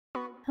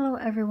Hello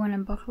everyone,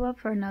 and buckle up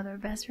for another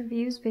Best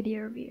Reviews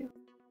video review.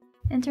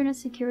 Internet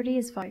security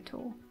is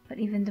vital, but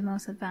even the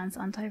most advanced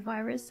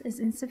antivirus is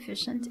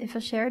insufficient if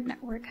a shared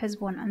network has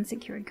one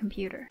unsecured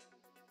computer.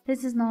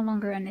 This is no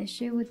longer an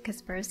issue with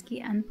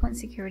Kaspersky Endpoint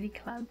Security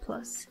Cloud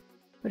Plus,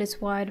 with its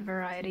wide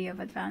variety of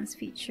advanced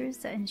features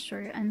that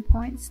ensure your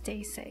endpoint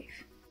stays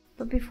safe.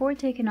 But before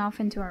taking off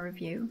into our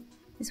review,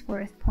 it's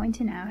worth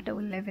pointing out that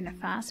we live in a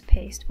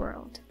fast-paced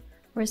world,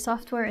 where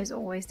software is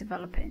always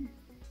developing.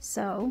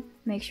 So,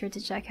 make sure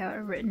to check out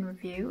a written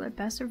review at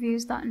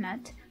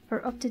bestreviews.net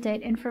for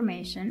up-to-date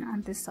information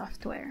on this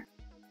software.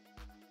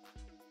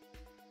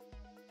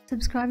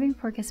 Subscribing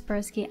for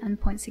Kaspersky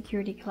Endpoint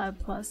Security Cloud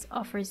Plus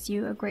offers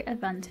you a great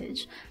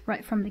advantage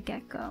right from the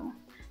get-go.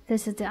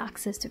 This is the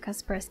access to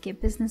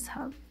Kaspersky Business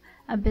Hub,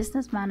 a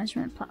business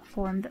management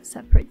platform that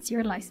separates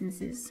your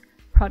licenses,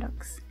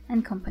 products,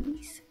 and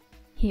companies.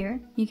 Here,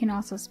 you can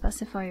also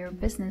specify your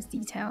business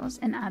details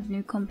and add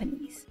new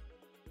companies.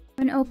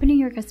 When opening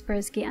your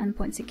Kaspersky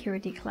Endpoint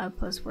Security Cloud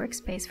Plus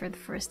workspace for the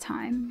first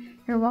time,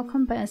 you're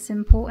welcomed by a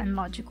simple and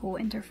logical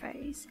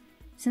interface.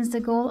 Since the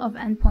goal of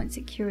endpoint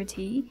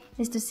security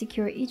is to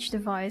secure each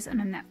device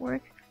on a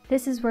network,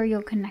 this is where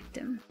you'll connect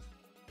them.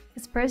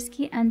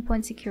 Kaspersky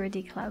Endpoint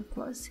Security Cloud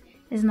Plus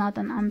is not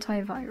an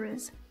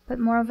antivirus, but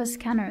more of a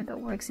scanner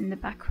that works in the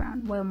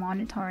background while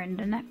monitoring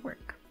the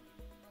network.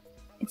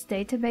 Its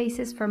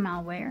databases for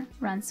malware,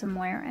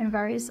 ransomware, and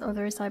various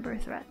other cyber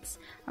threats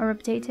are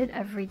updated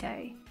every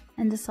day,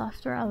 and the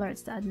software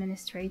alerts the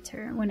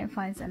administrator when it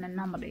finds an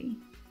anomaly.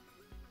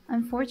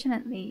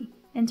 Unfortunately,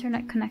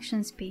 internet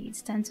connection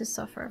speeds tend to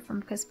suffer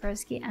from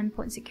Kaspersky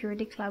Endpoint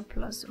Security Cloud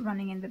Plus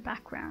running in the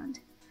background,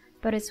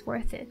 but it's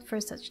worth it for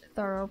such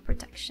thorough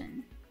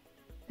protection.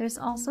 There's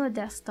also a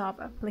desktop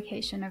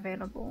application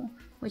available,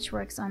 which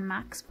works on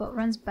Macs but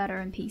runs better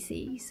on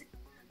PCs.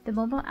 The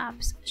mobile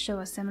apps show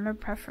a similar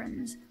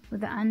preference,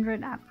 with the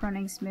Android app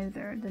running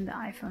smoother than the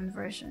iPhone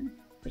version,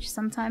 which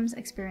sometimes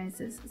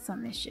experiences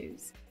some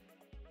issues.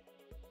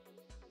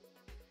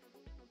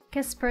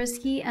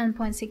 Kaspersky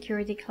Endpoint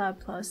Security Cloud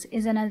Plus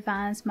is an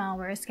advanced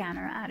malware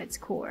scanner at its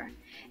core.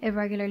 It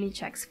regularly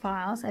checks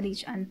files at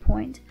each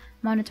endpoint,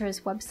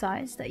 monitors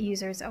websites that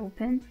users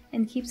open,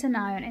 and keeps an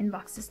eye on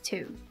inboxes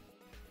too.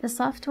 The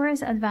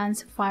software's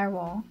advanced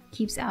firewall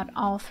keeps out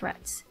all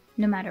threats,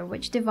 no matter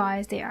which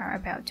device they are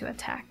about to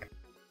attack.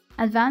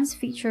 Advanced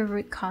feature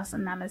root cause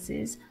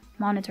analysis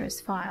monitors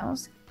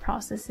files,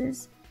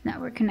 processes,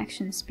 network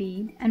connection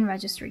speed, and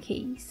registry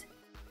keys.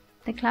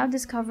 The cloud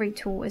discovery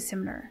tool is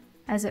similar,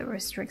 as it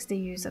restricts the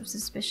use of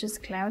suspicious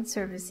cloud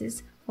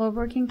services while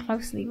working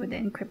closely with the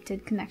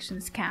encrypted connection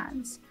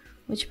scans,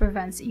 which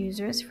prevents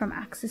users from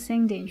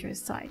accessing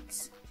dangerous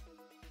sites.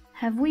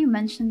 Have we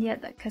mentioned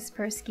yet that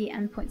Kaspersky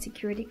Endpoint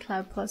Security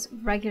Cloud Plus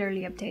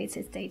regularly updates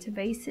its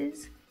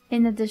databases?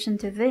 In addition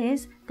to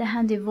this, the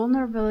handy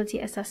vulnerability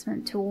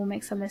assessment tool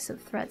makes a list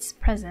of threats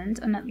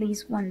present on at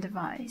least one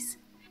device.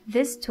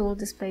 This tool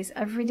displays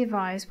every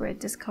device where it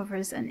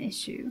discovers an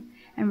issue,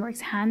 and works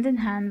hand in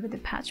hand with the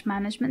patch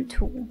management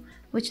tool,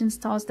 which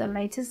installs the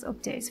latest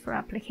updates for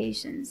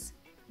applications.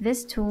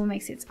 This tool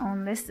makes its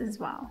own list as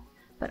well,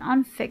 but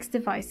on fixed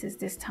devices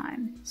this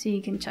time, so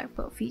you can check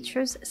both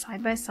features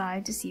side by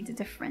side to see the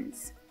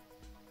difference.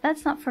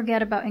 Let's not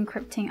forget about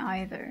encrypting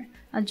either,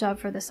 a job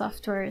for the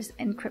software's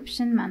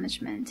encryption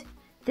management.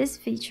 This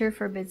feature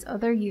forbids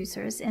other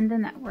users in the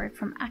network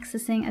from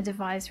accessing a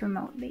device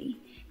remotely,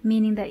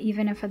 meaning that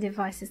even if a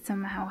device is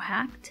somehow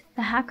hacked,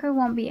 the hacker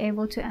won't be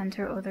able to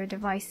enter other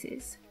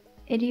devices.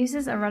 It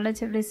uses a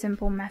relatively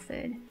simple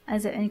method,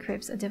 as it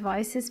encrypts a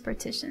device's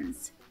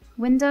partitions.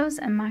 Windows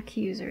and Mac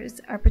users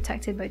are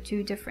protected by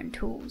two different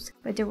tools,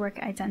 but they work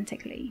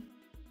identically.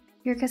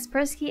 Your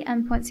Kaspersky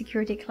Endpoint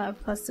Security Cloud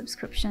Plus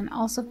subscription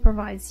also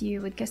provides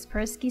you with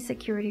Kaspersky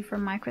Security for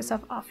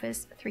Microsoft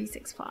Office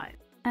 365.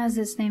 As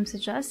its name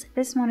suggests,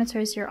 this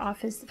monitors your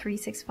Office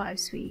 365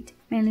 suite,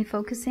 mainly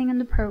focusing on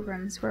the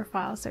programs where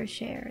files are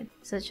shared,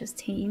 such as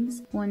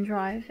Teams,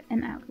 OneDrive,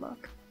 and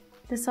Outlook.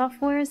 The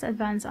software's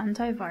advanced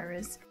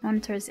antivirus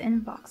monitors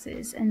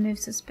inboxes and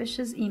moves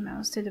suspicious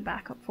emails to the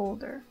backup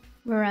folder,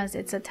 whereas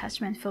its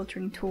attachment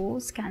filtering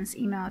tool scans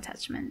email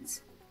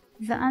attachments.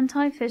 The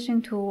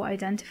anti-phishing tool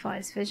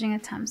identifies phishing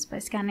attempts by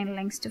scanning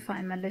links to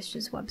find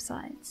malicious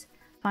websites.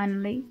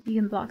 Finally,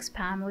 you can block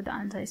spam with the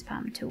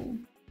anti-spam tool.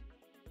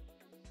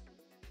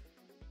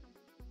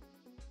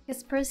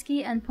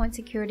 Kaspersky Endpoint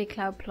Security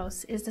Cloud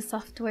Plus is the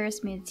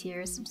software's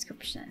mid-tier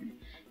subscription.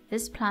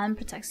 This plan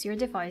protects your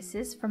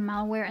devices from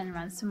malware and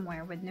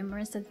ransomware with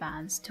numerous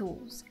advanced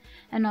tools,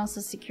 and also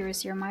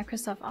secures your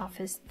Microsoft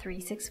Office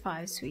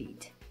 365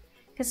 suite.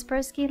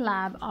 Kaspersky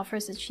Lab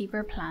offers a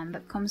cheaper plan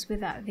that comes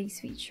without these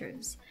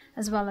features,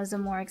 as well as a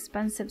more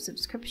expensive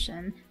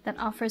subscription that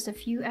offers a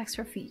few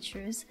extra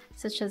features,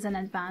 such as an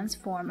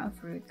advanced form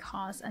of root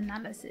cause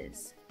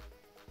analysis.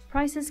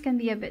 Prices can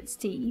be a bit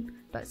steep,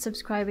 but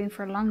subscribing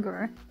for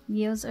longer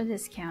yields a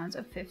discount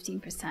of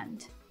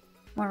 15%.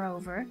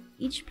 Moreover,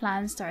 each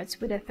plan starts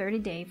with a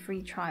 30-day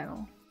free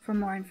trial. For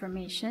more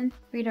information,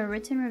 read our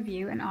written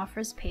review and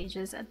offers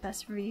pages at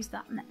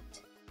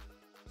bestreviews.net.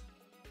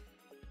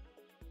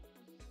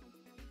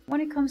 When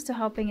it comes to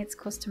helping its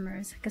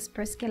customers,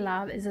 Kaspersky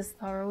Lab is as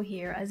thorough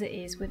here as it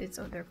is with its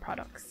other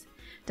products.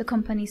 The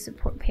company's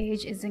support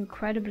page is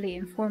incredibly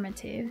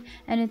informative,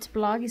 and its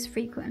blog is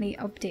frequently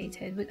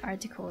updated with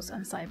articles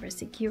on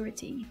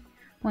cybersecurity.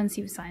 Once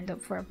you've signed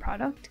up for a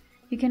product,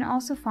 you can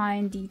also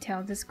find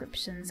detailed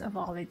descriptions of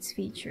all its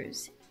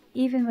features.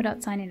 Even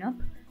without signing up,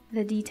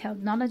 the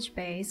detailed knowledge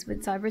base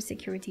with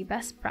cybersecurity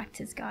best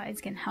practice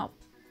guides can help.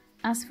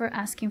 As for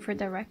asking for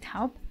direct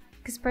help,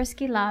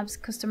 Kaspersky Lab's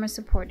customer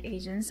support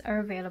agents are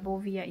available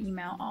via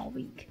email all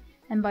week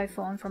and by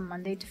phone from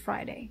Monday to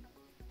Friday.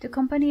 The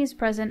company is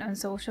present on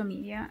social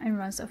media and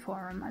runs a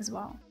forum as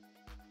well.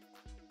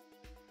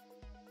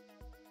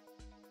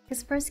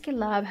 Kaspersky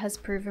Lab has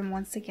proven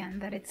once again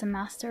that it's a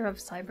master of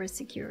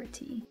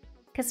cybersecurity.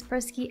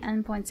 Kaspersky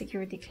Endpoint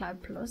Security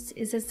Cloud Plus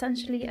is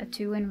essentially a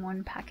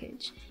two-in-one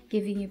package,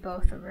 giving you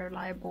both a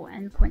reliable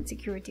endpoint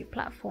security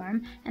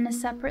platform and a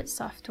separate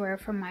software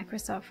from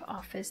Microsoft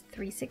Office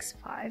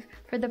 365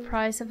 for the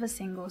price of a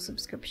single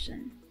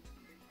subscription.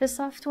 The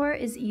software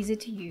is easy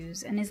to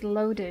use and is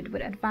loaded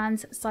with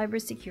advanced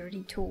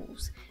cybersecurity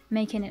tools,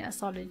 making it a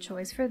solid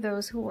choice for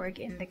those who work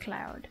in the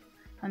cloud.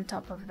 On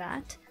top of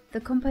that,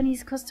 the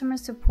company's customer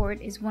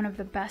support is one of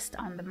the best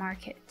on the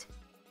market.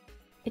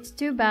 It's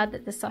too bad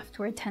that the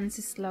software tends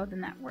to slow the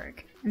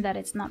network and that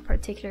it's not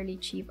particularly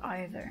cheap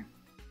either.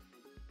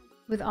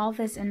 With all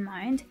this in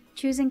mind,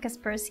 choosing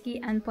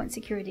Kaspersky Endpoint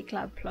Security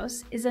Cloud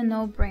Plus is a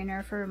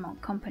no-brainer for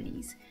remote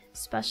companies,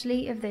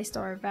 especially if they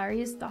store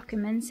various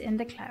documents in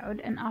the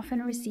cloud and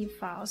often receive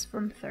files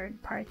from third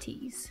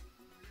parties.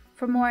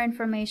 For more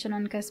information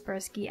on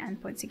Kaspersky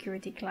Endpoint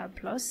Security Cloud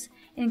Plus,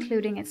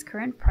 including its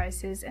current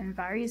prices and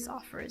various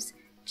offers,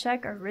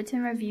 check our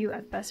written review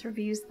at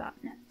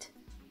bestreviews.net.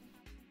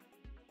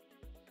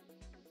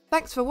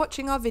 Thanks for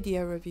watching our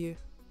video review.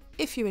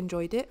 If you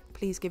enjoyed it,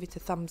 please give it a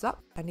thumbs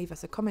up and leave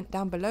us a comment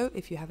down below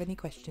if you have any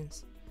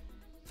questions.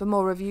 For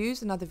more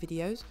reviews and other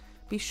videos,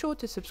 be sure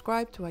to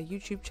subscribe to our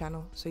YouTube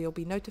channel so you'll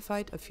be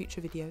notified of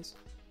future videos.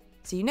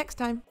 See you next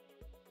time!